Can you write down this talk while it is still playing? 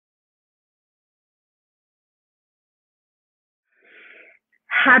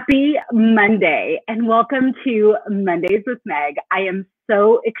Happy Monday and welcome to Mondays with Meg. I am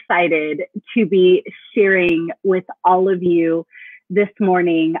so excited to be sharing with all of you this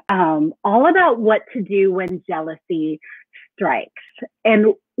morning all about what to do when jealousy strikes. And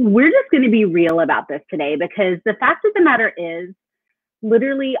we're just going to be real about this today because the fact of the matter is,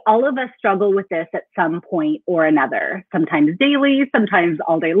 literally all of us struggle with this at some point or another, sometimes daily, sometimes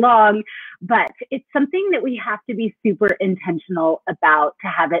all day long, but it's something that we have to be super intentional about to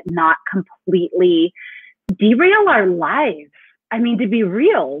have it not completely derail our lives. I mean, to be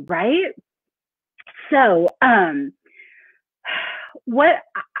real, right? So, what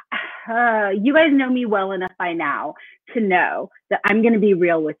you guys know me well enough by now to know that I'm going to be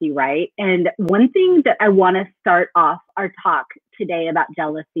real with you, right? And one thing that I want to start off our talk today about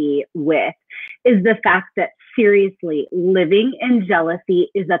jealousy with is the fact that seriously, living in jealousy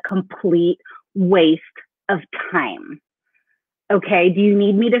is a complete waste of time. Okay, do you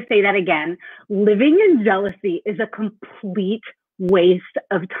need me to say that again? Living in jealousy is a complete waste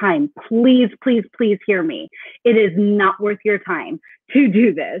of time. Please, please, please hear me. It is not worth your time to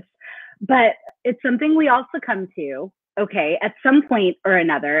do this. But it's something we all succumb to, okay, at some point or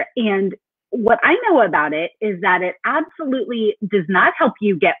another. And what I know about it is that it absolutely does not help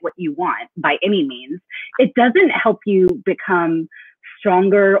you get what you want by any means. It doesn't help you become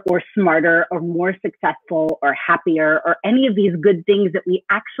stronger or smarter or more successful or happier or any of these good things that we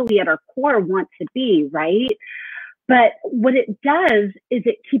actually at our core want to be, right? But what it does is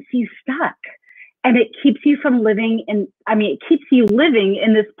it keeps you stuck. And it keeps you from living it keeps you living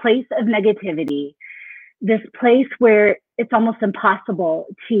in this place of negativity, this place where it's almost impossible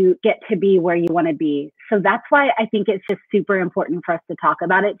to get to be where you want to be. So that's why I think it's just super important for us to talk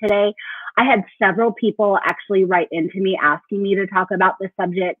about it today. I had several people actually write into me asking me to talk about this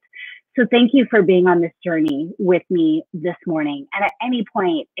subject. So thank you for being on this journey with me this morning. And at any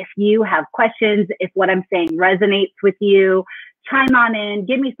point, if you have questions, if what I'm saying resonates with you, chime on in,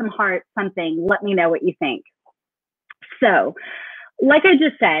 give me some heart, something, let me know what you think. So, like I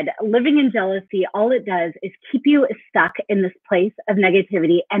just said, living in jealousy, all it does is keep you stuck in this place of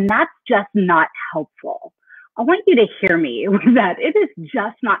negativity, and that's just not helpful. I want you to hear me with that. It is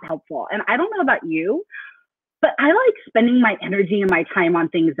just not helpful. And I don't know about you, but I like spending my energy and my time on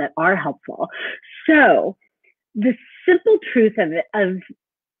things that are helpful. So the simple truth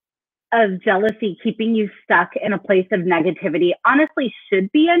of jealousy keeping you stuck in a place of negativity honestly should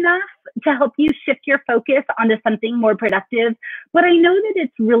be enough to help you shift your focus onto something more productive. But I know that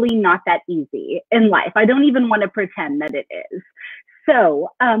it's really not that easy in life. I don't even want to pretend that it is. So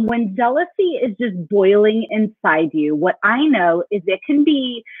when jealousy is just boiling inside you, what I know is it can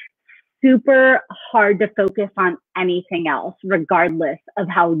be super hard to focus on anything else, regardless of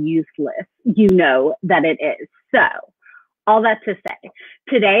how useless you know that it is. So all that to say,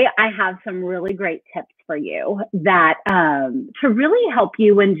 today I have some really great tips for you that to really help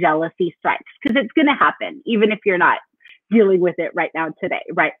you when jealousy strikes, because it's going to happen, even if you're not dealing with it right now today,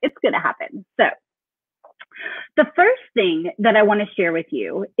 right? It's going to happen. So the first thing that I want to share with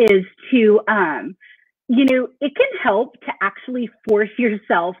you is to, it can help to actually force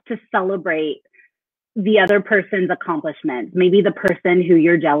yourself to celebrate the other person's accomplishments, maybe the person who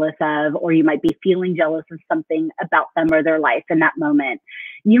you're jealous of, or you might be feeling jealous of something about them or their life in that moment.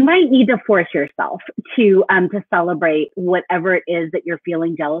 You might need to force yourself to celebrate whatever it is that you're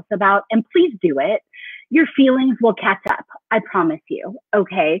feeling jealous about, and please do it. Your feelings will catch up. I promise you.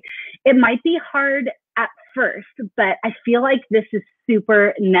 Okay. It might be hard at first, but I feel like this is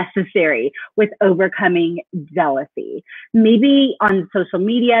super necessary with overcoming jealousy. Maybe on social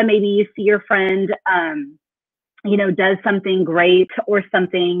media, maybe you see your friend, does something great or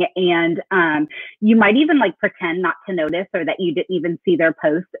something, and you might even like pretend not to notice or that you didn't even see their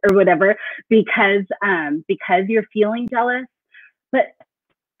post or whatever because you're feeling jealous. But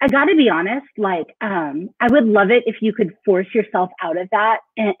I got to be honest, I would love it if you could force yourself out of that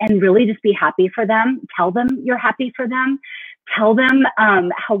and really just be happy for them. Tell them you're happy for them. Tell them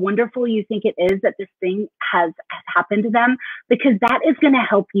how wonderful you think it is that this thing has happened to them, because that is going to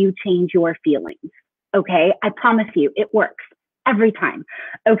help you change your feelings. Okay, I promise you, it works every time.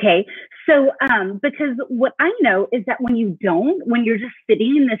 Okay, so because what I know is that when you're just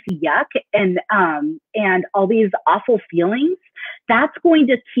sitting in this yuck and all these awful feelings, that's going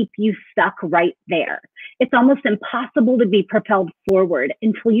to keep you stuck right there. It's almost impossible to be propelled forward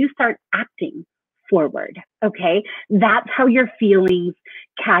until you start acting forward. Okay, that's how your feelings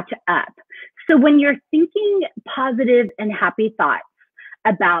catch up. So when you're thinking positive and happy thoughts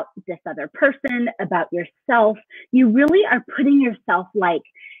about this other person, about yourself, you really are putting yourself like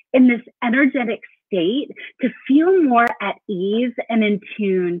in this energetic state to feel more at ease and in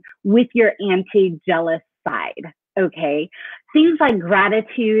tune with your anti-jealous side. Okay. Things like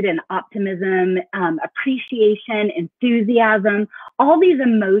gratitude and optimism, appreciation, enthusiasm, all these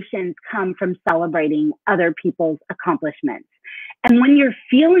emotions come from celebrating other people's accomplishments. And when you're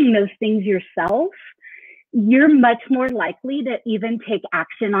feeling those things yourself, you're much more likely to even take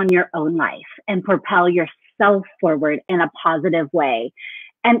action on your own life and propel yourself forward in a positive way.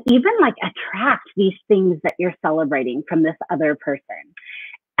 And even like attract these things that you're celebrating from this other person.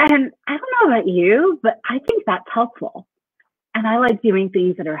 And I don't know about you, but I think that's helpful. And I like doing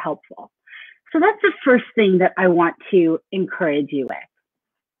things that are helpful. So that's the first thing that I want to encourage you with.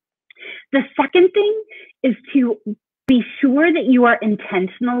 The second thing is to be sure that you are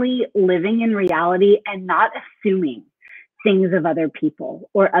intentionally living in reality and not assuming things of other people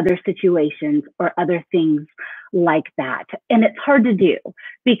or other situations or other things like that. And it's hard to do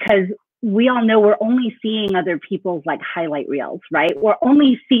because we all know we're only seeing other people's like highlight reels, right? We're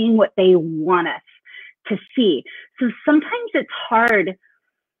only seeing what they want us to see. So sometimes it's hard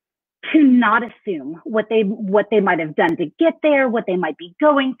to not assume what they might have done to get there, what they might be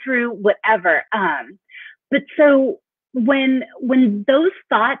going through, whatever. But so when those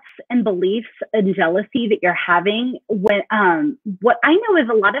thoughts and beliefs and jealousy that you're having, what I know is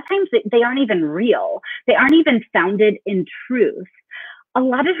a lot of times they aren't even real. They aren't even founded in truth. A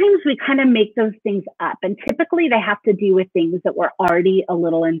lot of times we kind of make those things up, and typically they have to do with things that we're already a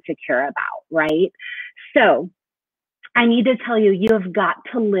little insecure about, right? So I need to tell you, you have got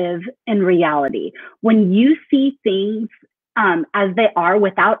to live in reality. When you see things as they are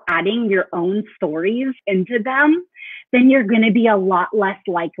without adding your own stories into them, then you're going to be a lot less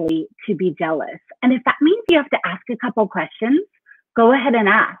likely to be jealous. And if that means you have to ask a couple questions, go ahead and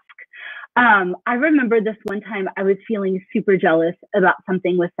ask. I remember this one time I was feeling super jealous about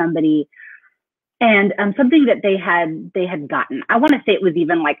something with somebody, and something that they had gotten. I want to say it was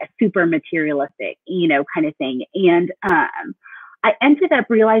even like a super materialistic, kind of thing. And I ended up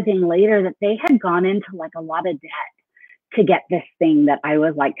realizing later that they had gone into like a lot of debt to get this thing that I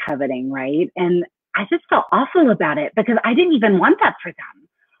was like coveting, right? And I just felt awful about it because I didn't even want that for them.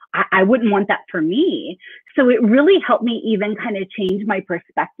 I wouldn't want that for me. So it really helped me even kind of change my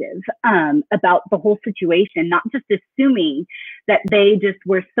perspective about the whole situation, not just assuming that they just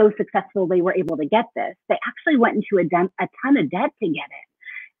were so successful they were able to get this. They actually went into a ton of debt to get it.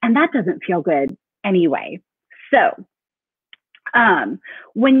 And that doesn't feel good anyway. So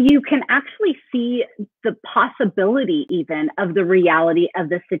when you can actually see the possibility even of the reality of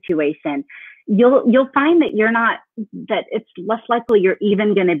the situation, you'll find that it's less likely you're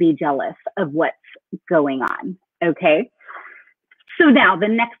even going to be jealous of what's going on. Okay. So now the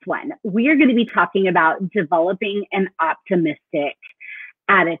next one, we are going to be talking about developing an optimistic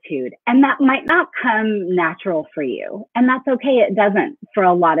attitude. And that might not come natural for you. And that's okay. It doesn't for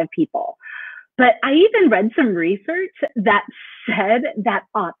a lot of people. But I even read some research that said that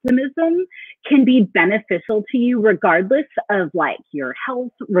optimism can be beneficial to you regardless of like your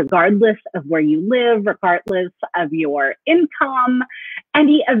health, regardless of where you live, regardless of your income,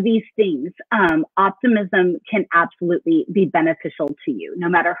 any of these things. Optimism can absolutely be beneficial to you, no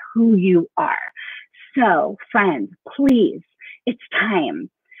matter who you are. So, friends, please, it's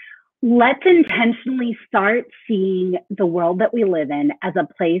time. Let's intentionally start seeing the world that we live in as a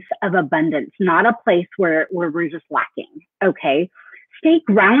place of abundance, not a place where we're just lacking, okay? Stay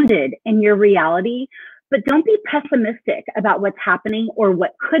grounded in your reality, but don't be pessimistic about what's happening or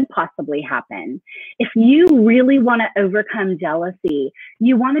what could possibly happen. If you really want to overcome jealousy,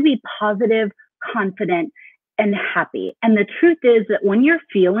 you want to be positive, confident, and happy. And the truth is that when you're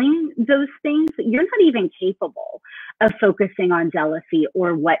feeling those things, you're not even capable of focusing on jealousy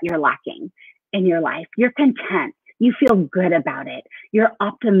or what you're lacking in your life. You're content. You feel good about it. You're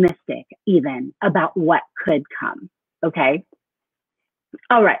optimistic even about what could come. Okay.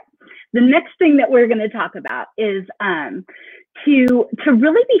 All right. The next thing that we're going to talk about is to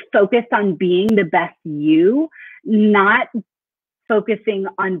really be focused on being the best you, not focusing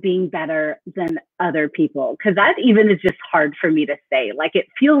on being better than other people, because that even is just hard for me to say. Like, it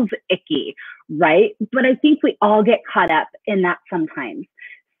feels icky, right? But I think we all get caught up in that sometimes.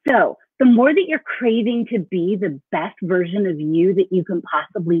 So the more that you're craving to be the best version of you that you can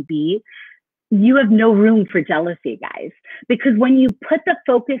possibly be, you have no room for jealousy, guys, because when you put the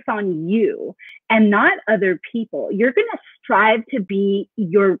focus on you and not other people, you're going to strive to be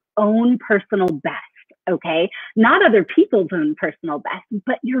your own personal best. Okay, not other people's own personal best,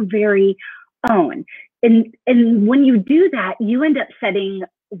 but your very own. And when you do that, you end up setting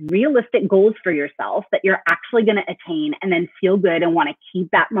realistic goals for yourself that you're actually going to attain and then feel good and want to keep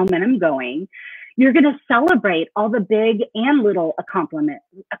that momentum going. You're going to celebrate all the big and little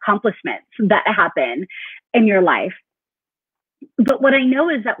accomplishments that happen in your life. But what I know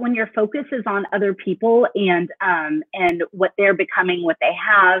is that when your focus is on other people and what they're becoming, what they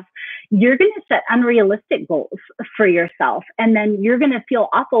have, you're going to set unrealistic goals for yourself, and then you're going to feel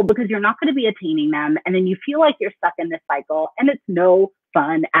awful because you're not going to be attaining them, and then you feel like you're stuck in this cycle, and it's no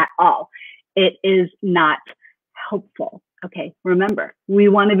fun at all. It is not helpful. Okay, remember, we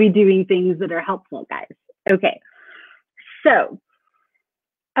want to be doing things that are helpful, guys. Okay, so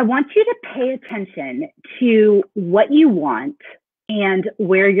I want you to pay attention to what you want and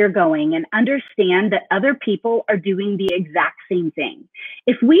where you're going, and understand that other people are doing the exact same thing.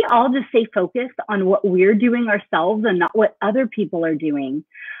 If we all just stay focused on what we're doing ourselves and not what other people are doing,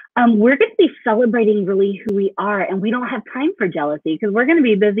 we're going to be celebrating really who we are, and we don't have time for jealousy because we're going to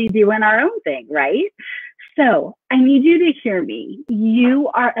be busy doing our own thing, right? So I need you to hear me. You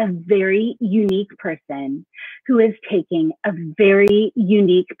are a very unique person who is taking a very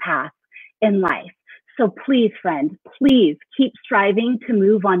unique path in life. So please, friend, please keep striving to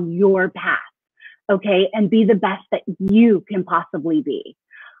move on your path, okay? And be the best that you can possibly be.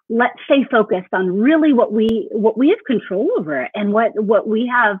 Let's stay focused on really what we have control over and what we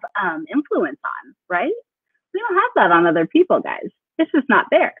have influence on, right? We don't have that on other people, guys. It's just not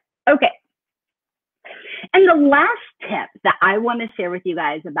there. Okay. And the last tip that I want to share with you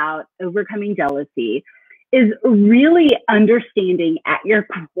guys about overcoming jealousy is really understanding at your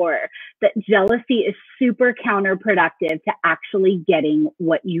core that jealousy is super counterproductive to actually getting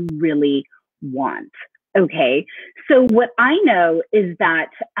what you really want. Okay. So what I know is that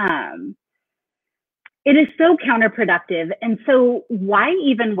it is so counterproductive. And so why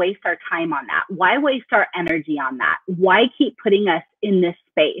even waste our time on that? Why waste our energy on that? Why keep putting us in this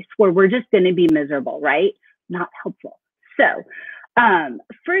space where we're just going to be miserable, right? Not helpful. So,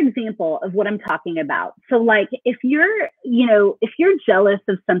 for example of what I'm talking about. So like if you're jealous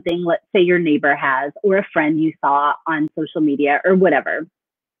of something, let's say your neighbor has, or a friend you saw on social media or whatever,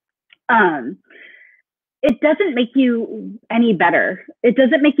 it doesn't make you any better. It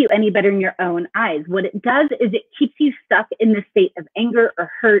doesn't make you any better in your own eyes. What it does is it keeps you stuck in the state of anger or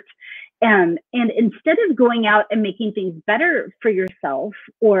hurt. And instead of going out and making things better for yourself,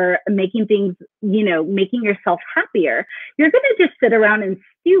 or making things, making yourself happier, you're going to just sit around and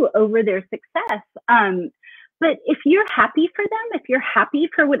stew over their success. But if you're happy for them, if you're happy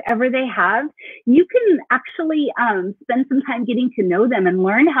for whatever they have, you can actually spend some time getting to know them and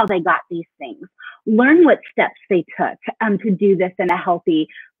learn how they got these things. Learn what steps they took to do this in a healthy,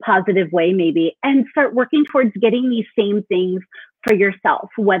 positive way, maybe, and start working towards getting these same things for yourself,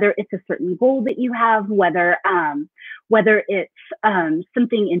 whether it's a certain goal that you have, whether it's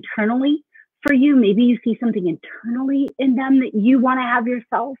something internally for you. Maybe you see something internally in them that you want to have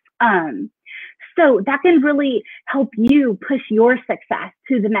yourself. So that can really help you push your success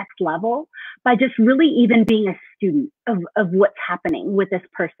to the next level by just really even being a student of what's happening with this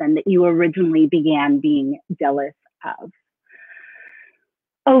person that you originally began being jealous of.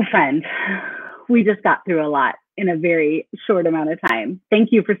 Oh, friend, we just got through a lot in a very short amount of time. Thank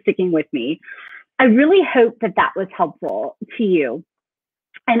you for sticking with me. I really hope that that was helpful to you.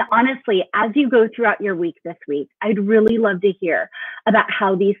 And honestly, as you go throughout your week this week, I'd really love to hear about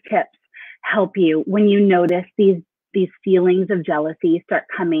how these tips help you when you notice these feelings of jealousy start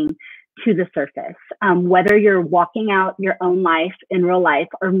coming to the surface, whether you're walking out your own life in real life,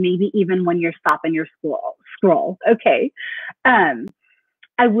 or maybe even when you're stopping your scroll. Okay.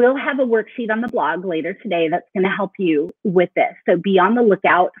 I will have a worksheet on the blog later today that's going to help you with this. So be on the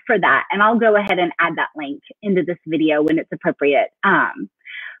lookout for that. And I'll go ahead and add that link into this video when it's appropriate.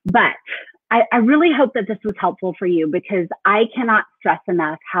 But I really hope that this was helpful for you, because I cannot stress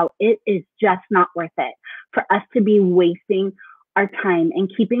enough how it is just not worth it for us to be wasting our time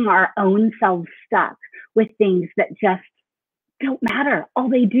and keeping our own selves stuck with things that just don't matter. All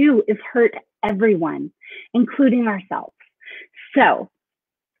they do is hurt everyone, including ourselves. So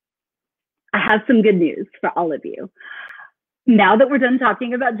I have some good news for all of you. Now that we're done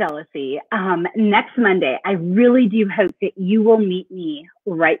talking about jealousy, next Monday, I really do hope that you will meet me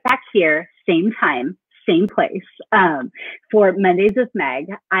right back here, same time, same place, for Mondays with Meg.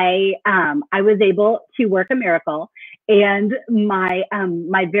 I was able to work a miracle, and my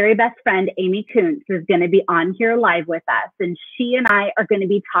very best friend, Amy Kuntz, is going to be on here live with us, and she and I are going to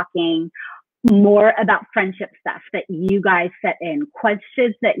be talking more about friendship stuff that you guys set in,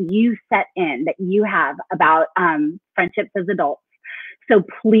 questions that you set in, that you have about friendships as adults. So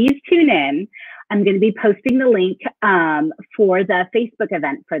please tune in. I'm going to be posting the link for the Facebook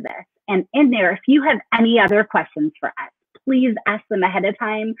event for this. And in there, if you have any other questions for us, please ask them ahead of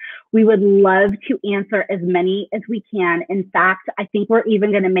time. We would love to answer as many as we can. In fact, I think we're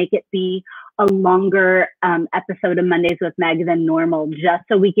even going to make it be a longer episode of Mondays with Meg than normal, just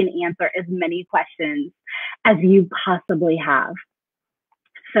so we can answer as many questions as you possibly have.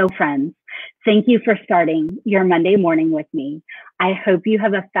 So friends, thank you for starting your Monday morning with me. I hope you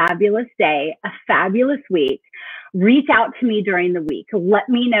have a fabulous day, a fabulous week. Reach out to me during the week. Let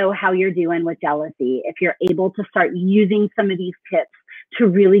me know how you're doing with jealousy, if you're able to start using some of these tips to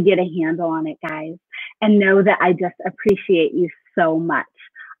really get a handle on it, guys. And know that I just appreciate you so much.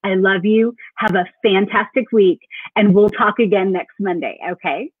 I love you. Have a fantastic week, and we'll talk again next Monday,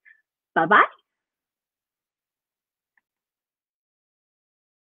 okay? Bye-bye.